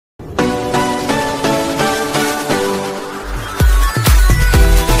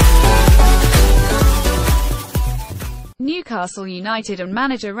Newcastle United and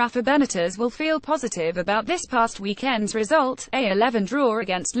manager Rafa Benitez will feel positive about this past weekend's result, a 11 draw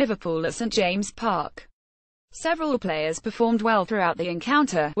against Liverpool at St James Park. Several players performed well throughout the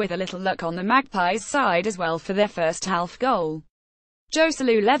encounter, with a little luck on the Magpies' side as well for their first half goal.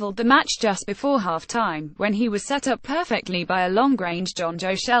 Joselu levelled the match just before half-time, when he was set up perfectly by a long-range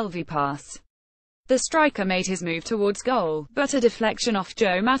joselu pass. The striker made his move towards goal, but a deflection off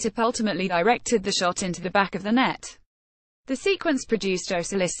Joe Matip ultimately directed the shot into the back of the net. The sequence produced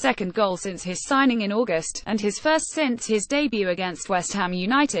Joselu's second goal since his signing in August, and his first since his debut against West Ham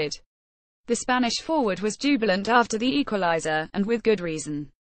United. The Spanish forward was jubilant after the equaliser, and with good reason.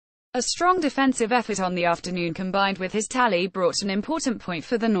 A strong defensive effort on the afternoon combined with his tally brought an important point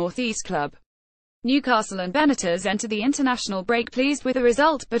for the North East club. Newcastle and Benitez enter the international break pleased with the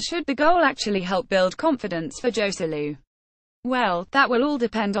result, but should the goal actually help build confidence for Joselu? Well, that will all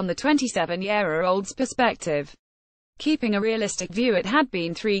depend on the 27-year-old's perspective. Keeping a realistic view, it had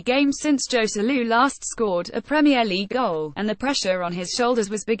been 3 games since Joselu last scored a Premier League goal, and the pressure on his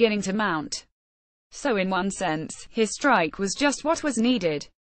shoulders was beginning to mount. So in one sense, his strike was just what was needed.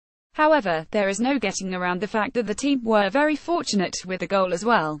 However, there is no getting around the fact that the team were very fortunate with the goal as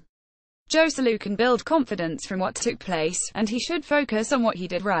well. Joselu can build confidence from what took place, and he should focus on what he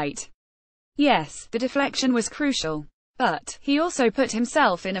did right. Yes, the deflection was crucial. But he also put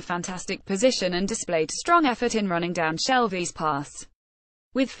himself in a fantastic position and displayed strong effort in running down Shelvey's pass.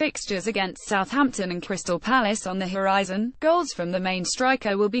 With fixtures against Southampton and Crystal Palace on the horizon, goals from the main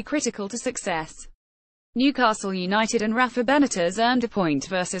striker will be critical to success. Newcastle United and Rafa Benitez earned a point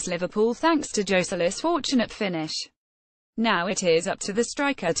versus Liverpool thanks to Joselu's fortunate finish. Now it is up to the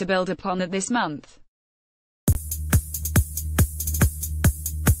striker to build upon it this month.